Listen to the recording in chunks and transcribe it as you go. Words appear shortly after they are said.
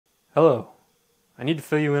Hello. I need to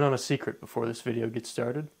fill you in on a secret before this video gets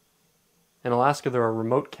started. In Alaska there are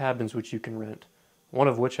remote cabins which you can rent, one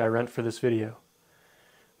of which I rent for this video.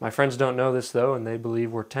 My friends don't know this though, and they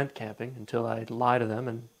believe we're tent camping until I lie to them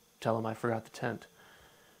and tell them I forgot the tent.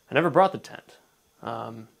 I never brought the tent.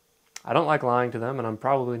 I don't like lying to them, and I'm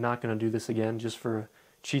probably not going to do this again just for a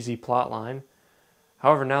cheesy plot line.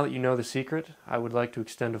 However, now that you know the secret, I would like to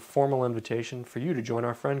extend a formal invitation for you to join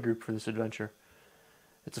our friend group for this adventure.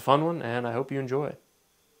 It's a fun one, and I hope you enjoy.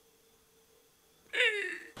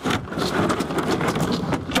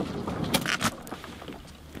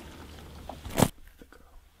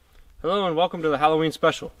 Hello and welcome to the Halloween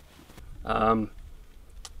special. I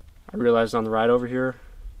realized on the ride over here,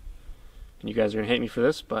 and you guys are going to hate me for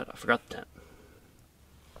this, but I forgot the tent.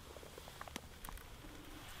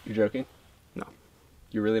 You're joking? No.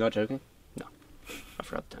 You're really not joking? No. I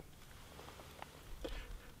forgot the tent.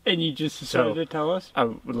 And you just decided to tell us? I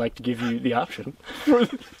would like to give you the option. We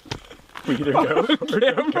either go or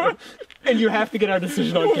don't go. And you have to get our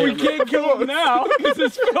decision on camera. We can't kill him now because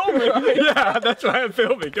it's filming. Yeah, that's why I'm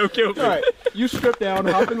filming. Go kill me. Alright, you strip down,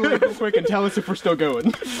 hop in the lake real quick, and tell us if we're still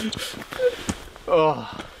going. Oh.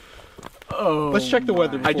 Let's check the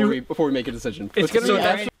weather before we make a decision. It's gonna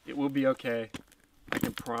be It will be okay. I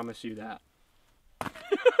can promise you that.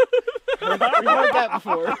 We've heard that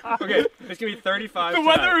before. Okay, it's gonna be 35. The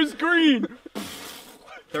weather is green!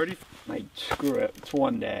 30. Like, screw it. It's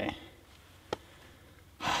one day.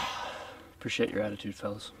 Appreciate your attitude,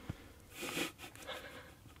 fellas.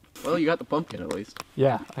 Well, you got the pumpkin at least.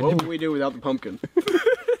 Yeah. What would we do without the pumpkin?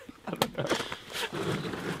 I don't know.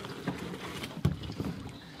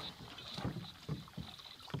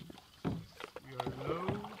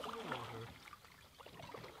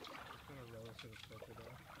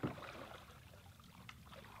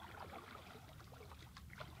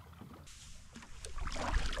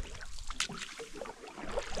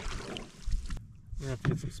 We're gonna have to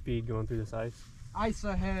get some speed going through this ice. Ice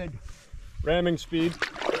ahead. Ramming speed.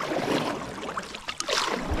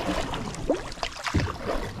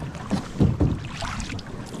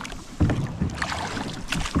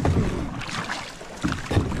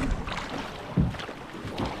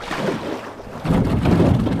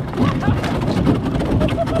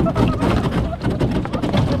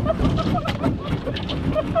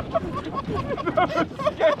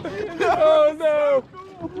 Oh no!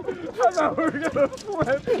 I thought we were gonna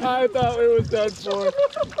flip. I thought it was done for.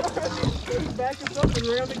 Back us up and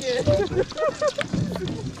ram again.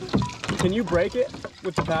 Can you break it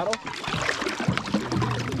with the paddle?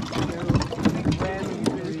 Ramming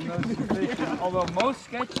is the most efficient, although most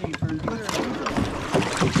sketchy for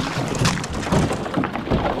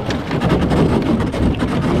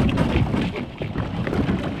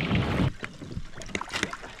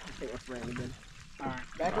Alright,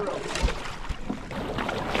 back her up.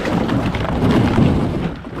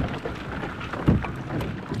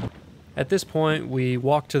 At this point, we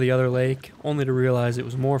walked to the other lake, only to realize it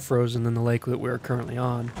was more frozen than the lake that we are currently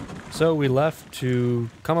on. So we left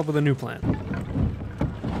to come up with a new plan.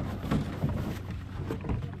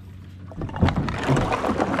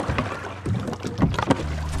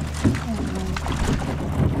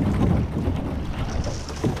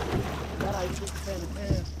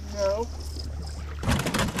 No.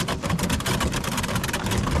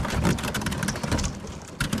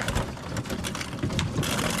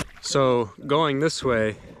 So going this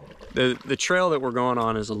way, the trail that we're going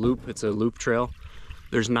on is a loop. It's a loop trail.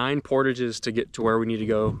 There's 9 portages to get to where we need to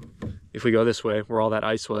go. If we go this way, where all that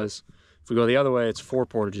ice was. If we go the other way, it's 4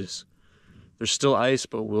 portages. There's still ice,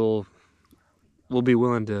 but we'll be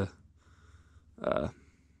willing to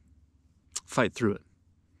fight through it.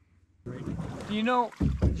 Do you know,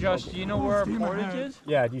 Josh, do you know where our portage is?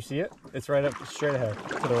 Yeah, do you see it? It's right up, straight ahead,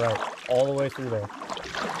 to the right, all the way through there.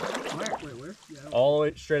 Where? Yeah, All the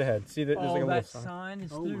way straight ahead. See that there's like a little that sign? sign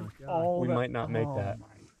is Oh through my God. all We that. might not make that.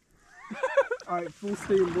 Alright, full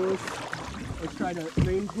steam, boys. Let's try to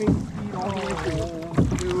maintain speed all the way through. Oh,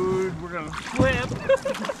 dude, we're gonna flip.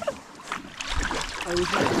 I was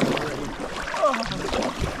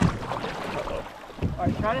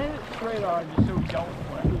Alright, try to hit it straight on just so we don't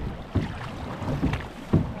flip.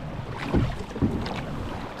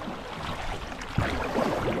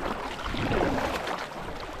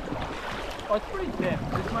 Oh, it's pretty thin.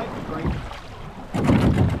 This might be great.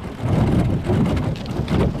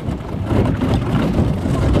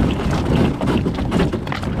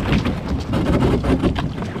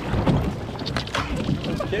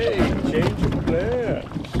 Okay, change of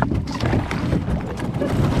plans.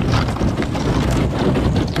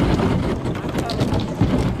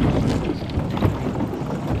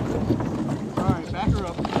 Alright, back her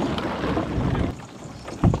up.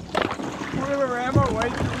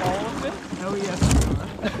 wait for all of this? Oh yes.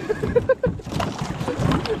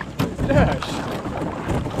 Dash.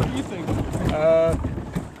 What do you think?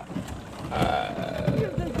 You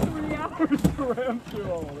have like 3 hours to ram through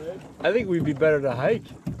all this. I think we'd be better to hike.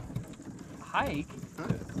 Hike?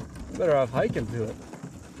 Better off hiking to it.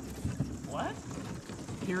 What?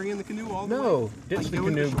 Carrying the canoe all the way. No, ditch the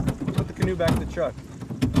canoe. Put the canoe back in the truck.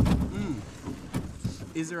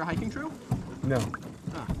 Is there a hiking trail? No.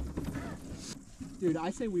 Dude, I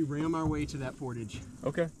say we ram our way to that portage.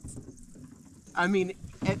 Okay. I mean,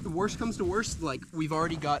 at worst comes to worst, like we've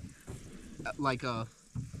already got like a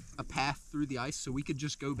path through the ice, so we could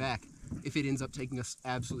just go back if it ends up taking us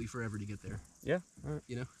absolutely forever to get there. Yeah. All right.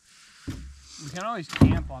 You know? We can always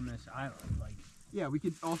camp on this island. Like, Yeah, we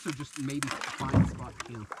could also just maybe find a spot to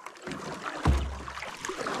camp.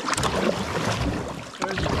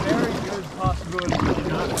 there's a very good possibility we do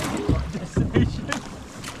not make it to our destination.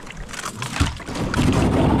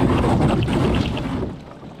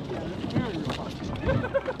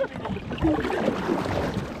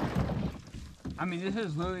 I mean, this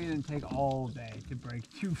is literally going to take all day to break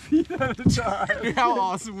 2 feet at a time. How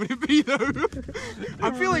awesome would it be, though?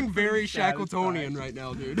 I'm feeling very satisfying. Shackletonian right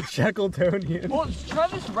now, dude. Shackletonian. Well, let's try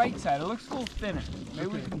this right side. It looks a little thinner. Maybe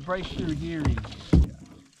we can break through here easy.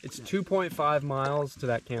 It's 2.5 miles to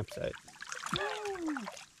that campsite.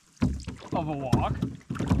 Of a walk?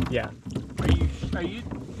 Yeah. Are you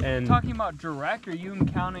And talking about direct, or are you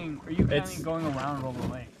counting It's- going around Roller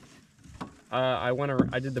Lake?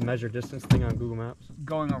 I did the measure distance thing on Google Maps.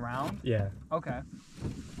 Going around? Yeah. Okay.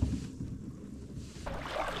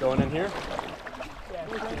 Going in here?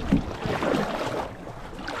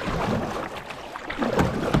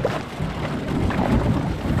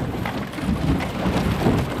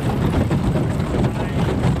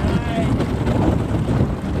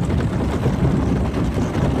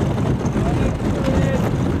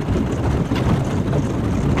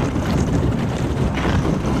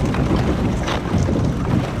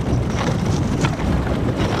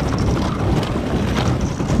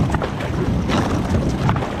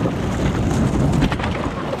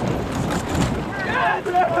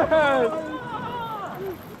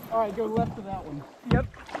 Alright, go left to that one. Yep.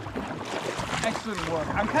 Excellent work.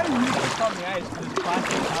 I'm kind of useless on the ice because it's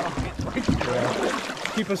plastic. I don't get right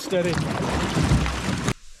through. Keep us steady.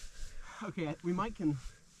 Okay, we might can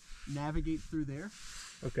navigate through there.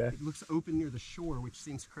 Okay. It looks open near the shore, which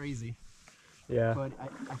seems crazy. Yeah. But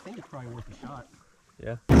I think it's probably worth a shot.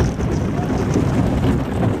 Yeah.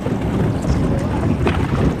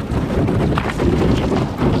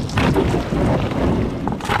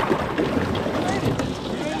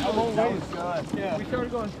 That was good. Yeah. We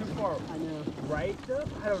started going too far. I know. Right?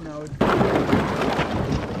 I don't know.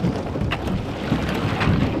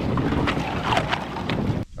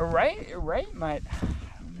 Right might. I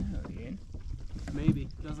don't know, dude. Maybe.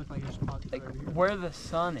 It does look like there's pockets Like over here. where the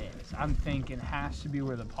sun is, I'm thinking has to be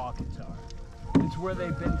where the pockets are. It's where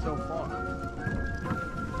they've been so far.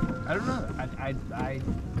 I don't know.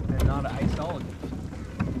 I'm not an iceologist.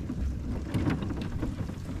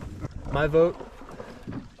 My vote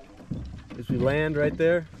is we land right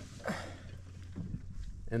there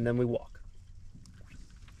and then we walk.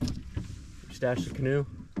 Stash the canoe.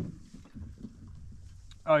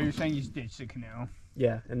 Oh, you're saying you ditch the canoe?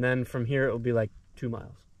 Yeah, and then from here it will be like 2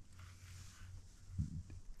 miles.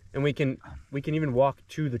 And we can even walk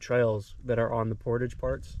to the trails that are on the portage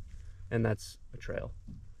parts, and that's a trail.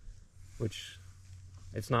 Which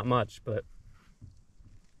it's not much, but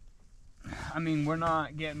I mean, we're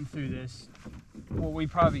not getting through this. Well, we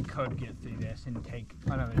probably could get through this and take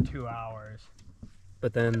another 2 hours.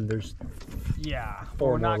 but then there's Yeah, but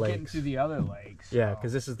 4 we're more not getting lakes. to the other lakes. Yeah, so.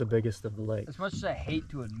 because this is the biggest of the lakes. As much as I hate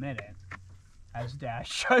to admit it, as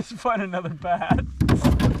Dash tries to find another bat.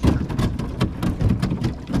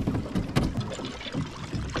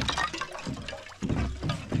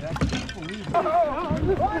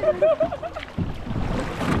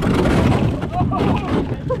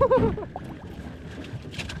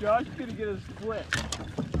 Josh's gonna get his flip.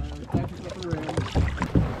 Catch us up in the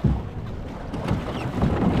ram.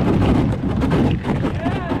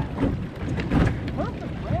 Yeah!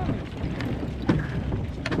 Perfect ramming.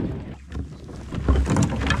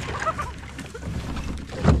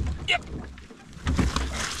 Yep.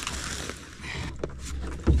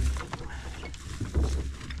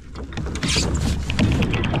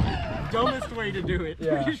 Dumbest way to do it.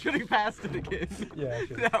 Yeah. You should have passed it again. Yeah,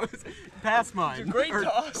 sure. That was past mine. It's a great Or,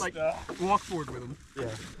 toss, Like, though. walk forward with him. Yeah.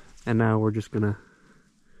 And now we're just gonna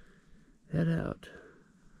head out.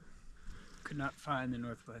 Could not find the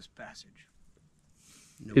Northwest Passage.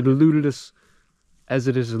 It eluded us as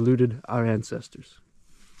it has eluded our ancestors.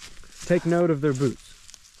 Take note of their boots.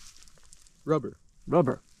 Rubber.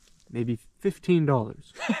 Rubber. Maybe $15.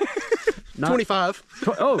 Not, 25.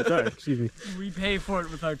 Oh, sorry. Excuse me. We pay for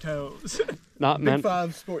it with our toes. Not Big meant.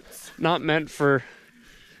 5 sports. Not meant for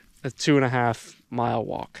a 2.5 mile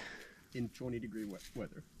walk. In 20-degree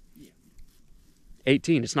weather.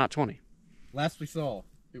 18. It's not 20. Last we saw,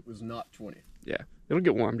 it was not 20. Yeah. It'll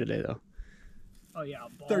get warm today though. Oh yeah,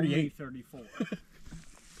 38. 34. All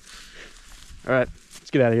right.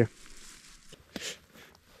 Let's get out of here.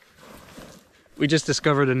 We just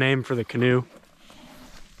discovered a name for the canoe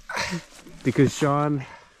because Sean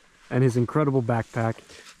and his incredible backpack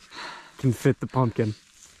can fit the pumpkin.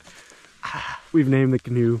 We've named the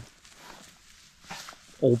canoe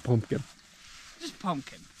Old Pumpkin. Just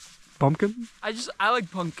pumpkin. Pumpkin? I like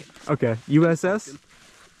pumpkin. Okay. USS?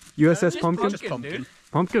 USS Just Pumpkin? Just pumpkin. dude.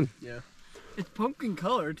 Pumpkin. Yeah. It's pumpkin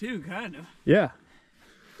color too, kind of. Yeah.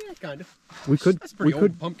 Yeah, kind of. We could That's pretty we old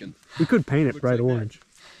could pumpkin. we could paint it Looks bright like that. orange.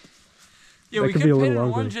 Yeah, That we could could be a paint little it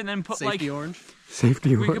ugly. orange and then put Safety like orange.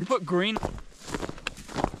 Safety we orange. could put green.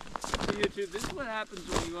 Yeah, dude, this is what happens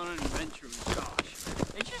when you go on an adventure with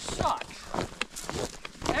Josh. It just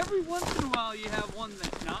sucks. Every once in a while you have one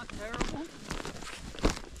that's not terrible.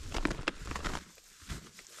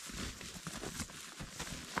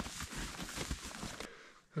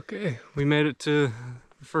 Okay, we made it to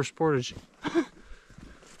the first portage.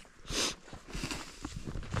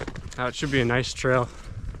 Now it should be a nice trail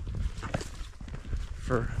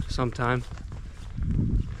for some time,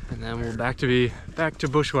 and then we'll back to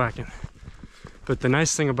bushwhacking. But the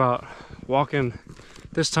nice thing about walking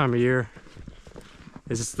this time of year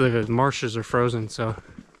is the marshes are frozen, so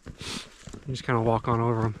you just kind of walk on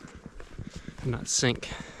over them and not sink.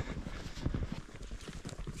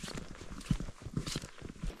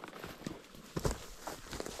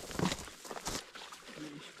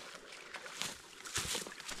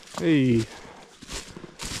 Hey,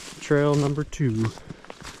 trail number 2.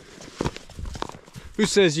 Who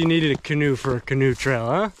says you needed a canoe for a canoe trail,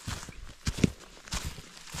 huh?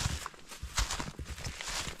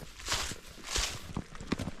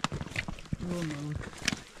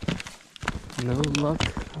 No luck.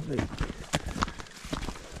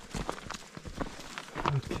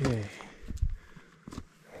 Okay.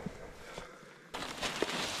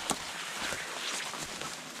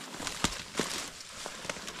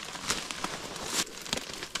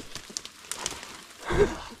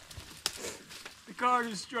 The car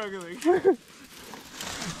is struggling.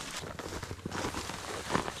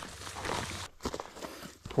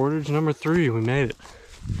 Portage number 3, we made it.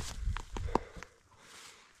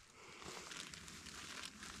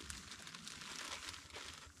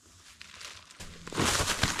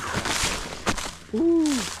 Ooh,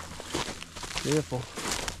 beautiful.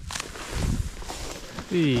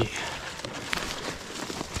 The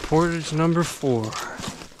portage number 4.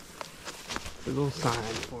 Big little sign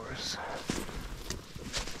for us.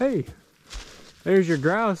 Hey, there's your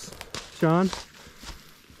grouse, Sean.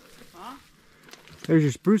 Huh? There's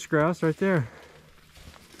your spruce grouse right there.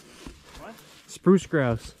 What? Spruce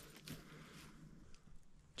grouse.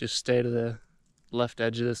 Just stay to the left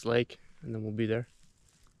edge of this lake and then we'll be there.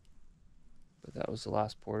 But that was the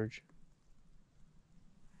last portage.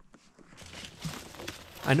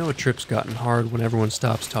 I know a trip's gotten hard when everyone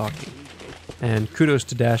stops talking. And kudos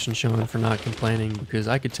to Dash and Sean for not complaining because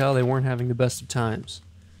I could tell they weren't having the best of times.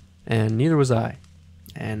 And neither was I.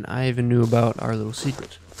 And I even knew about our little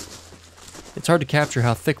secret. It's hard to capture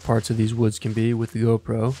how thick parts of these woods can be with the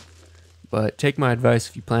GoPro, but take my advice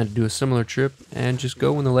if you plan to do a similar trip and just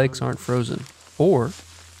go when the lakes aren't frozen, or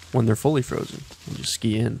when they're fully frozen and just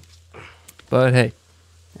ski in. But hey,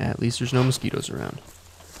 at least there's no mosquitoes around.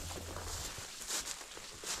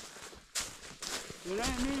 What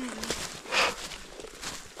I mean?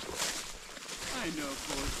 I know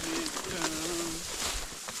for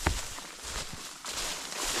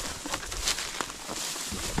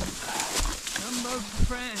Some of the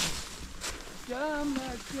friends, some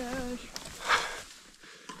like Josh.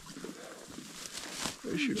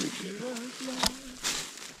 Where should we go?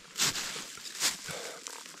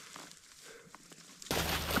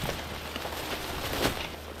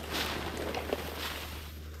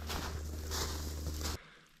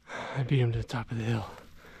 I beat him to the top of the hill,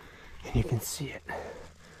 and you can see it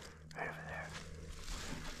right over there.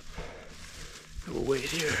 We'll wait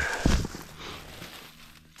here.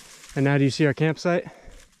 And now do you see our campsite? No.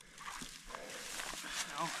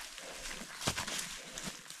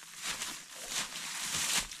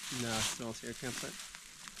 No, I still don't see our campsite.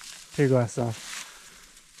 Take your glass off.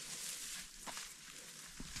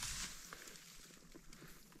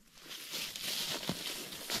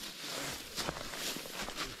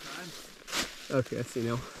 Okay, I see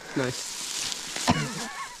now. Nice.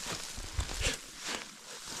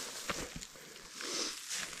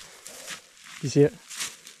 You see it?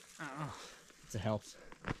 It's a helps.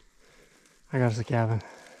 I got us a cabin.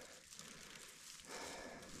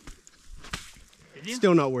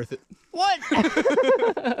 Still not worth it. What?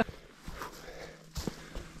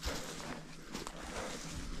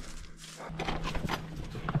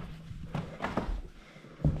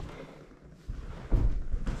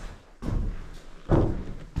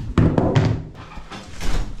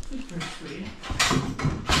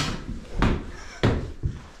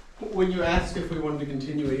 When you asked if we wanted to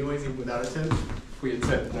continue anyways, even without a tent, we had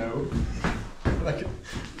said no. Like,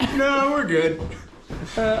 no, we're good.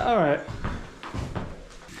 All right.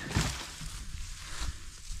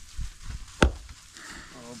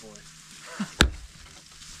 Oh boy.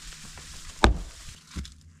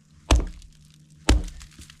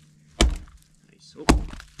 Nice. Oh.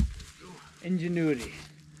 Ingenuity.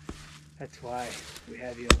 That's why we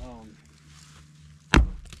have you alone.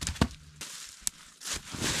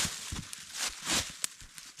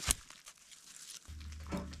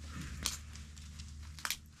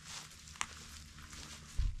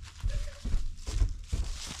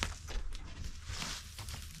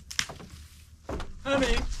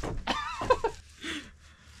 Honey,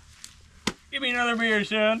 give me another beer,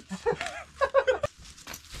 Sean.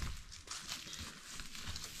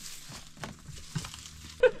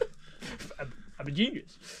 I'm a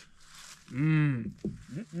genius.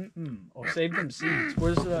 Oh, save them seeds.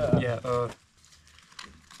 Where's the? Yeah.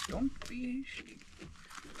 Don't be hasty.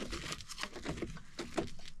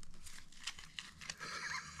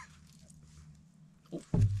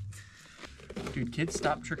 Dude, kids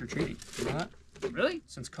stop trick or treating. You know that? Really?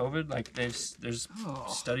 Since COVID, like there's Oh.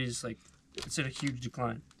 studies like it's at a huge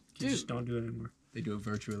decline. Kids just don't do it anymore. They do it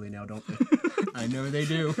virtually now, don't they? I know they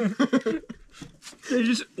do. They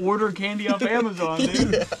just order candy off Amazon,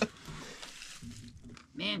 dude. Yeah.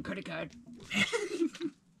 Man, credit card.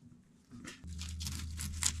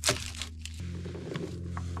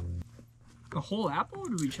 A whole apple, or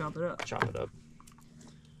do we chop it up? Chop it up.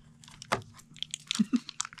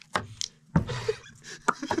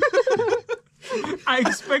 I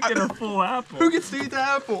expected a full apple. Who gets to eat the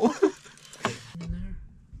apple?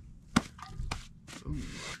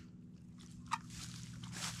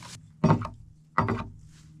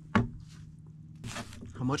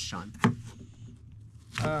 How much time?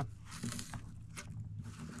 I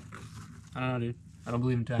don't know, dude. I don't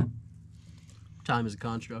believe in time. Time is a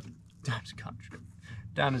construct. Time's a construct.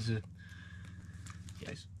 Time is a...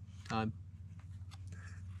 Yes. Time.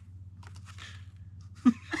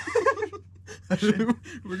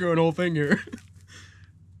 We're going whole thing here.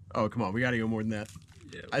 Oh, come on. We gotta go more than that.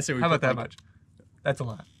 Yeah. I say we How put about that like- much? That's a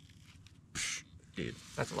lot. Dude.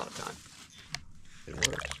 That's a lot of time. It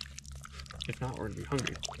works. If not, we're gonna be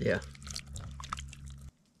hungry. Yeah.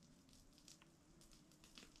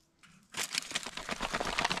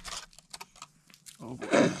 Oh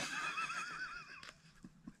boy.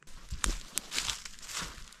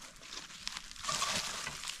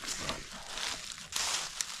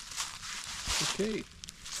 Okay.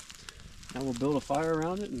 Now we'll build a fire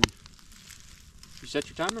around it and you set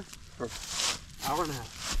your timer for an hour and a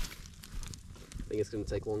half. I think it's gonna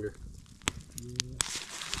take longer.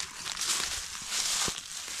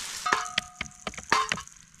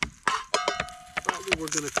 Probably we're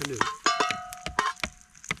gonna canoe.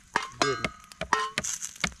 Didn't.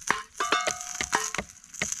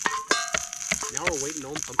 Now we're waiting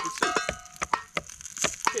on pumpkin soup.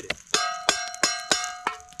 Hit it.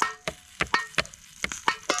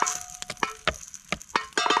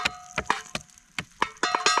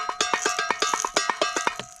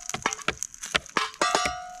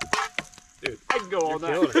 Dude, I can go all you're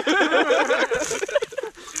night. killing it.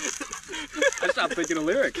 I stopped thinking of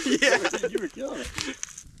lyrics. Yeah. You were killing it.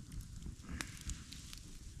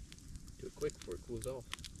 Do it quick before it cools off.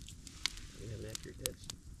 You have an accurate guess.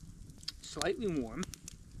 Slightly warm.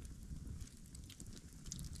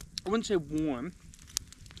 I wouldn't say warm,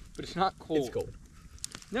 but it's not cold. It's cold.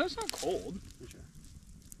 No, it's not cold.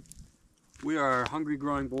 We are hungry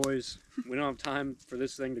growing boys. We don't have time for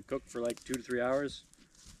this thing to cook for like 2 to 3 hours.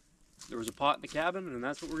 There was a pot in the cabin, and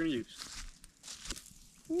that's what we're gonna use.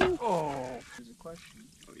 Oh, there's a question.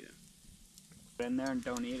 Oh yeah. Put it in there and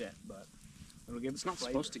don't eat it, but it'll give It's not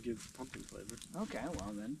flavor. supposed to give pumpkin flavor. Okay,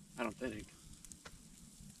 well then. I don't think.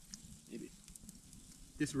 Maybe.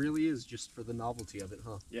 This really is just for the novelty of it,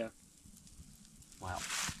 huh? Yeah. Wow.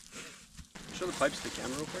 Show the pipes to the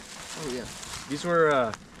camera real quick. Oh yeah. These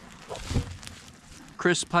were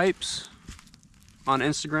Chris Pipes on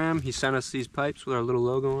Instagram. He sent us these pipes with our little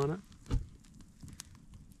logo on it.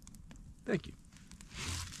 Thank you.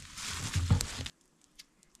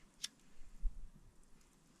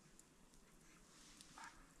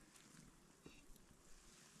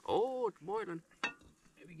 Oh, it's boiling.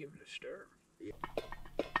 Maybe give it a stir.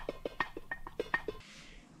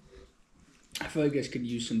 I feel like this could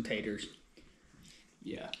use some taters.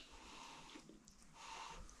 Yeah.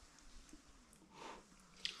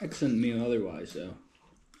 Excellent meal otherwise, though.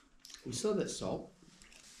 We still have that salt.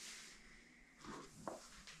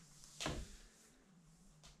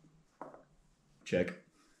 Check.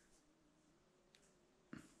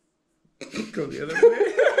 Go the other way.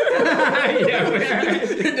 Yeah,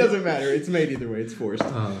 it doesn't matter. It's made either way. It's forced.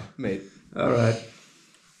 Made. All right.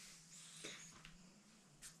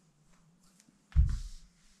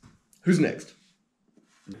 Who's next?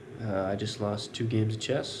 I just lost 2 games of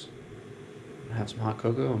chess. Have some hot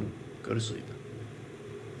cocoa and go to sleep.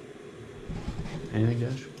 Anything,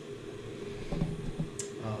 Dash?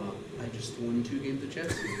 I just won 2 games of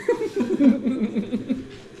chess.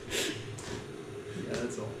 Yeah,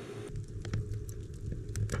 that's all.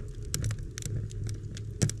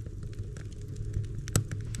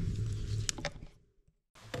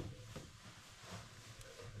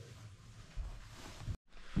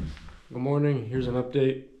 Good morning, here's an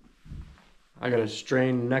update. I got a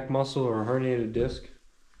strained neck muscle or a herniated disc.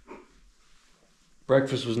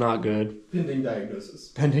 Breakfast was not good. Pending diagnosis.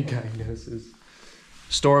 Pending diagnosis.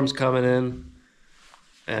 Storm's coming in,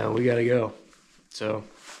 and we gotta go. So,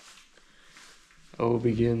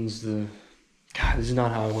 begins the... God, this is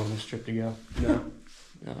not how I wanted this trip to go. No.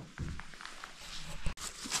 No.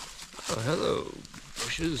 Oh, hello,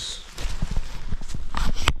 bushes.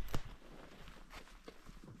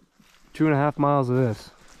 2.5 miles of this.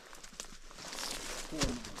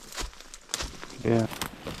 Yeah.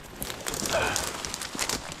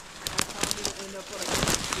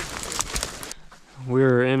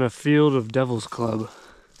 We're in a field of Devil's Club.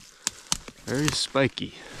 Very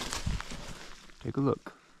spiky. Take a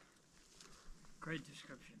look. Great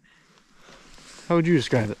description. How would you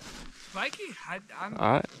describe it? Spiky? I'm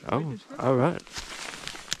Alright. Oh, alright.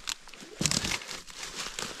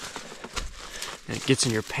 And it gets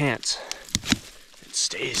in your pants. It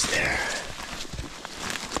stays there.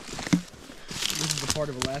 This is the part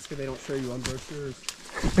of Alaska they don't show you on brochures.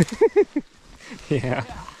 Yeah.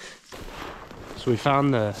 So we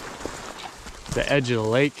found the edge of the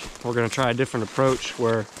lake. We're gonna try a different approach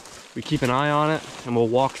where we keep an eye on it and we'll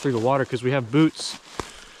walk through the water because we have boots.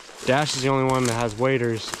 Dash is the only one that has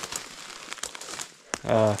waders.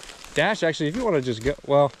 Dash, actually, if you want to just go,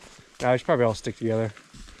 well, no, we should probably all stick together.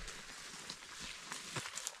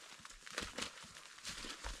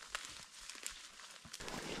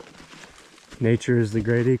 Nature is the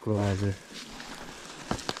great equalizer,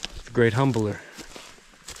 the great humbler.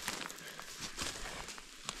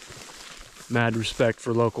 Mad respect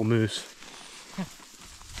for local moose.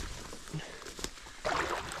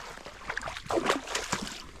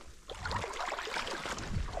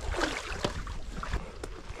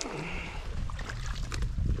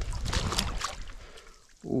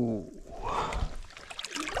 Ooh.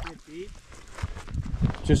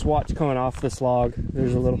 Just watch coming off this log.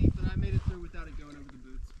 There's a little. But I made it through without it going over the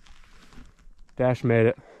boots. Dash made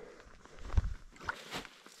it.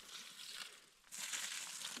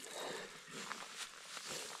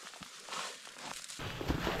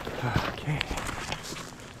 Okay.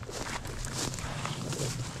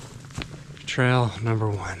 Trail number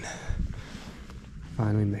 1.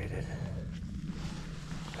 Finally made it.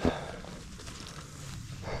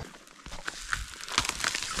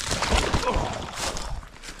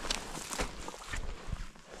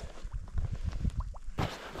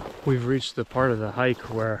 We've reached the part of the hike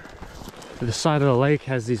where the side of the lake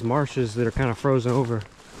has these marshes that are kind of frozen over.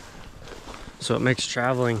 So it makes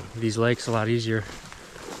traveling these lakes a lot easier.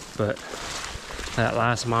 But that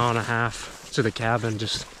last 1.5 miles to the cabin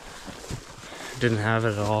just didn't have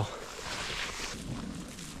it at all.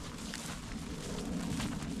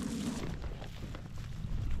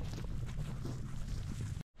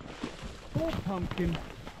 Poor pumpkin.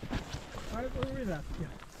 Right where we left you.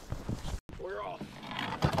 We're off.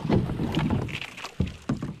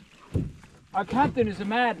 Our captain is a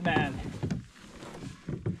madman.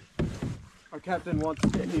 Our captain wants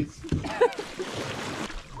pennies.